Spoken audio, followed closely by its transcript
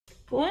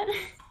What?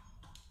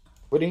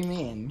 What do you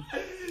mean?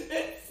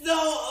 It's so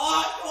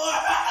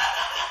awkward!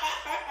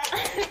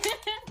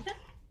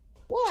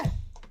 What?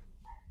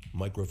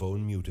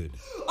 Microphone muted.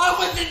 I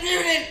wasn't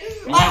muted!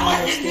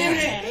 I wasn't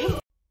muted!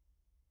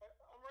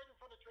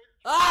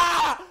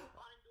 Ah!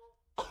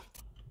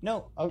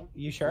 No. Oh,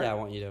 you sure? Yeah, I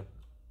want you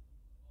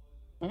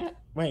to.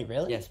 Wait,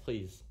 really? Yes,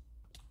 please.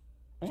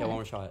 Okay, one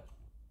more shot.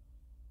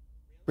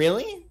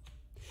 Really?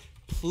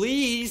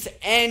 Please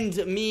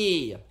end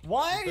me!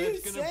 Why are you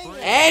saying that?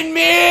 End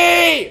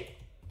me!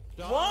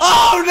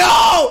 Oh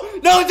no!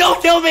 No,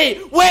 don't kill me!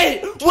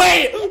 Wait! What?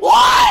 Dude!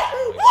 What?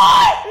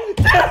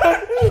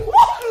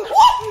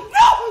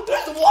 No!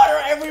 There's water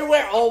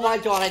everywhere! Oh my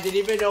god, I didn't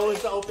even know it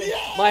was open.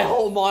 My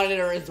whole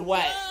monitor is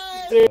wet.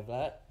 Dude.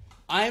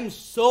 I'm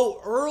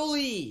so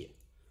early!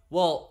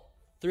 Well,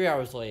 3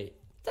 hours late.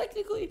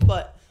 Technically,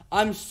 but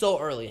I'm so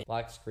early.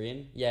 Black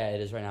screen? Yeah, it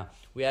is right now.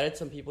 We added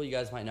some people you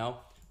guys might know.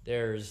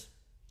 There's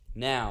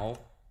now...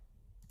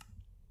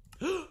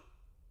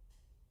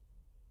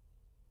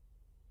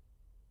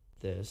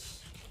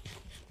 this.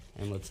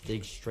 And let's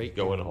dig straight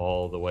Going down.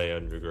 all the way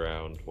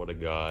underground. What a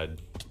god.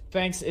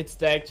 Thanks, it's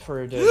decked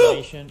for the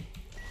donation.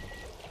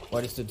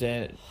 What is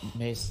the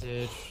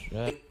message?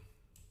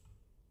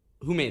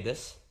 Who made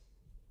this?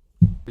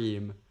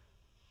 Dream.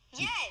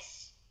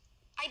 Yes,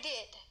 I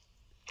did.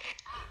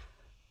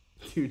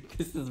 Dude,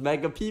 this is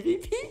mega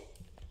PvP?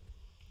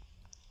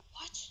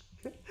 What?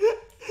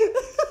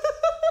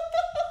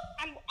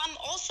 I'm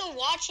also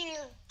watching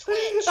your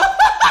Twitch.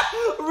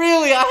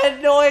 Really? I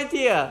had no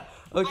idea.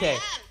 Okay. I am.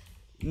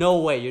 No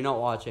way, you're not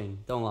watching.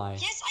 Don't lie.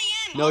 Yes,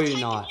 I am. No, I'll you're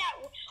type not. it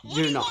out. What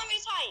You're do you not. want me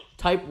to type?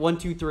 Type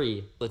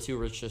 123. The two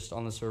richest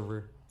on the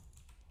server.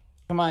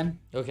 Come on.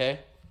 Okay.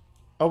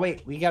 Oh,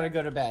 wait. We gotta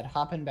go to bed.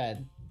 Hop in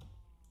bed.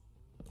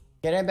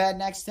 Get in bed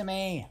next to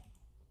me.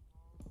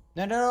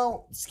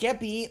 No.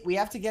 Skeppy, we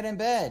have to get in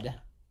bed.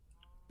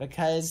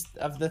 Because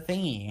of the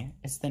thingy.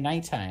 It's the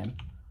nighttime.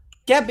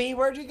 Skeppy,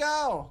 where'd you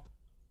go?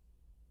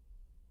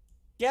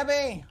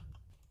 Skeppy!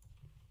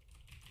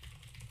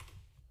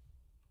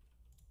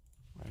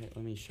 Alright,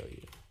 let me show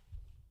you.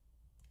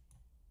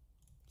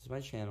 This is my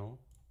channel.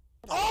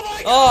 Oh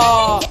my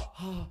god!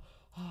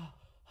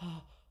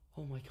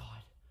 Oh my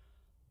god.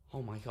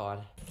 Oh my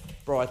god.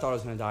 Bro, I thought I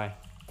was gonna die.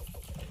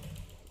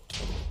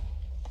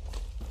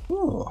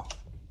 Ooh.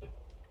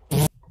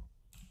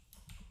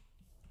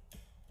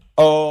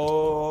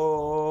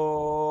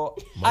 Oh,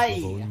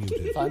 Microphone ay,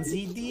 muted.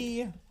 fancy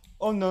D.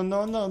 Oh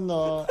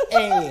no.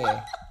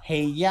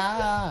 Hey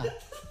ya.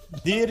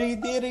 Diri,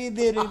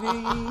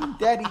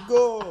 daddy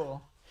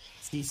go.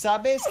 Si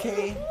sabes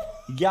que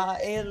ya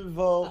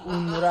elvo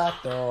un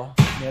rato,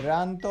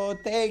 mirando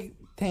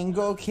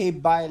tengo que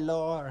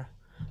bailar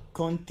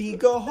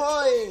contigo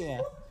hoy.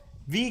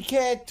 Vi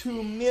que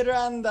tu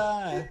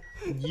miranda,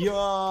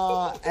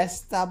 yo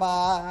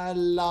estaba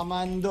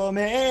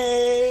lamándome.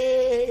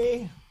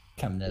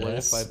 Come to What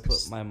this. if I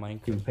put my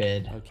Minecraft?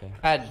 Stupid. Okay.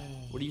 Brad,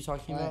 what are you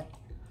talking about?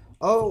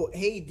 Oh,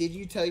 hey, did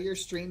you tell your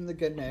stream the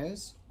good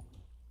news?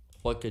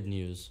 What good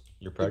news?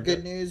 You're The pregnant?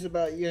 good news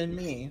about you and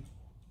me.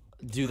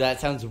 Dude, that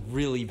sounds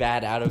really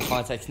bad out of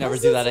context. Never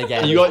do that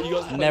again. You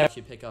guys Never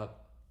actually pick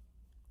up.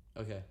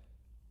 Okay.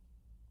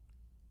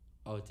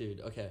 Oh,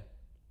 dude, okay.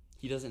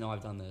 He doesn't know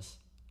I've done this.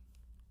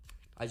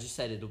 I just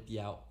said it'll be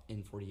out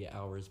in 48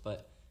 hours,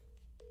 but...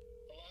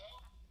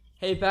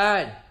 Hey,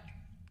 Bad.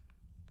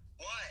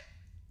 What?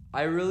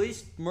 I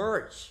released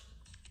merch.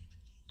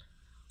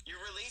 You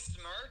released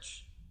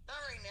merch? Not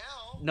right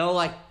now. No,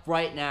 like,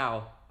 right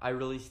now. I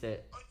released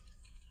it.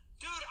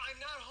 Dude, I'm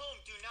not home.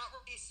 Do not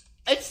release.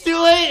 It's too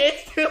late!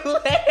 It's too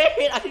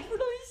late! I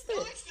released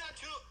No, it! it's not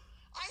too.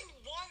 I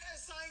want a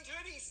signed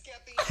hoodie,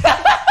 Skeppy.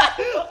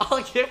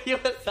 I'll give you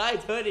a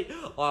signed hoodie.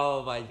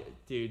 Oh my...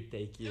 Dude,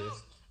 thank you. No.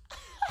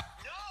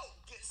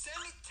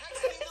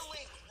 Text me the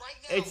link right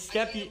now. It's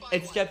Skeppy.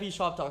 It's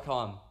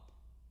skeppyshop.com.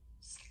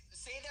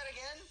 Say that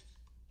again.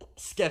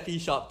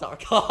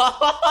 Skeppyshop.com.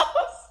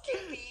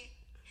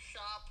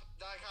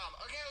 Skeppyshop.com.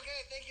 Okay.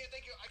 Thank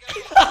you. I got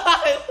it. I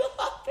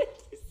love it. Thank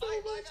you so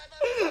Bye.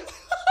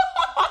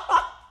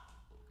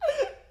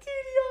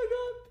 Dude, he hung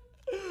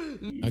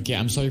up. Okay,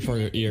 I'm sorry for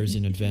your ears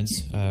in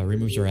advance.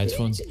 Remove your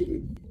headphones.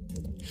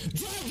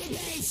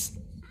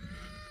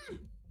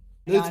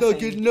 That's not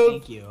good enough.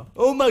 Thank you.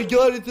 Oh my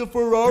god, it's a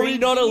Ferrari, Green,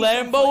 not a give me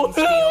some Lambo.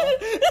 fucking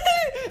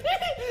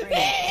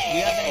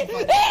You have any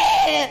fucking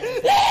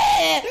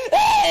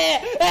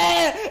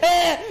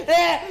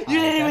You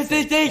didn't even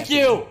say thank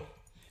you.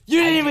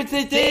 You didn't even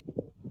say thank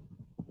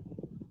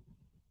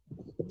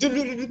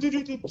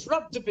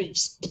Drop the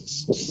bass.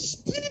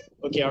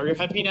 Okay, are you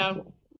happy now?